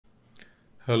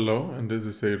Hello, and this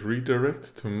is a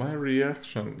redirect to my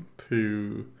reaction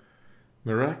to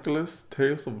Miraculous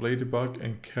Tales of Ladybug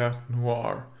and Cat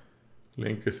Noir.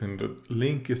 Link is in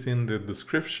the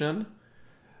description.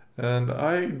 And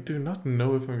I do not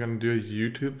know if I'm gonna do a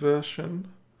YouTube version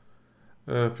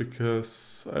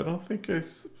because I don't think you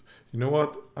know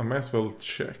what? I might as well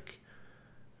check.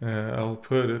 I'll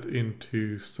put it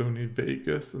into Sony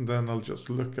Vegas and then I'll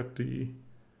just look at the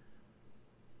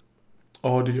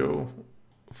audio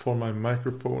for my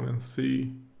microphone and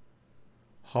see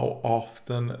how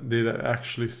often did I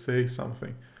actually say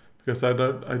something, because I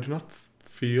do not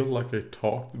feel like I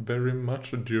talked very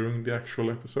much during the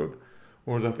actual episode,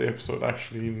 or that the episode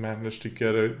actually managed to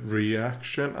get a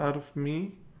reaction out of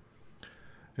me.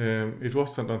 It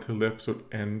wasn't until the episode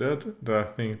ended that I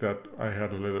think that I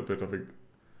had a little bit of a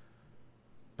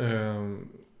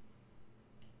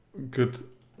good,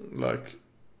 like,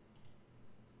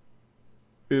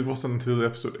 it wasn't until the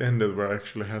episode ended where I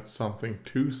actually had something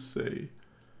to say.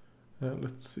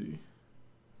 Let's see.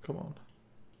 Come on.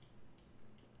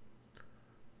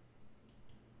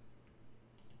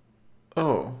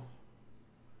 Oh.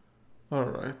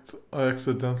 Alright. I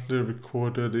accidentally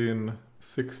recorded in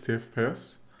 60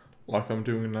 FPS, like I'm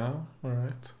doing now.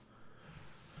 Alright.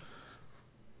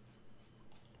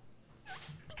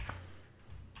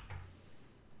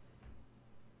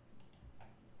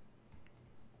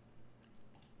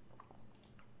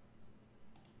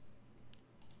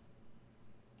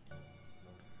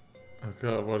 Oh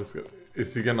god, what is it?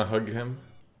 Is he gonna hug him?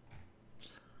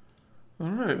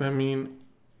 Alright, I mean,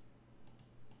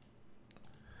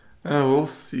 we'll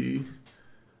see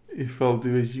if I'll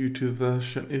do a YouTube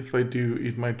version. If I do,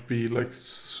 it might be like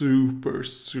super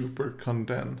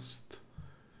condensed.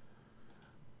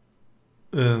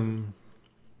 But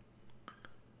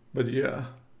yeah,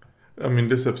 I mean,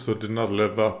 this episode did not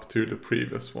live up to the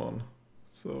previous one,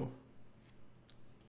 so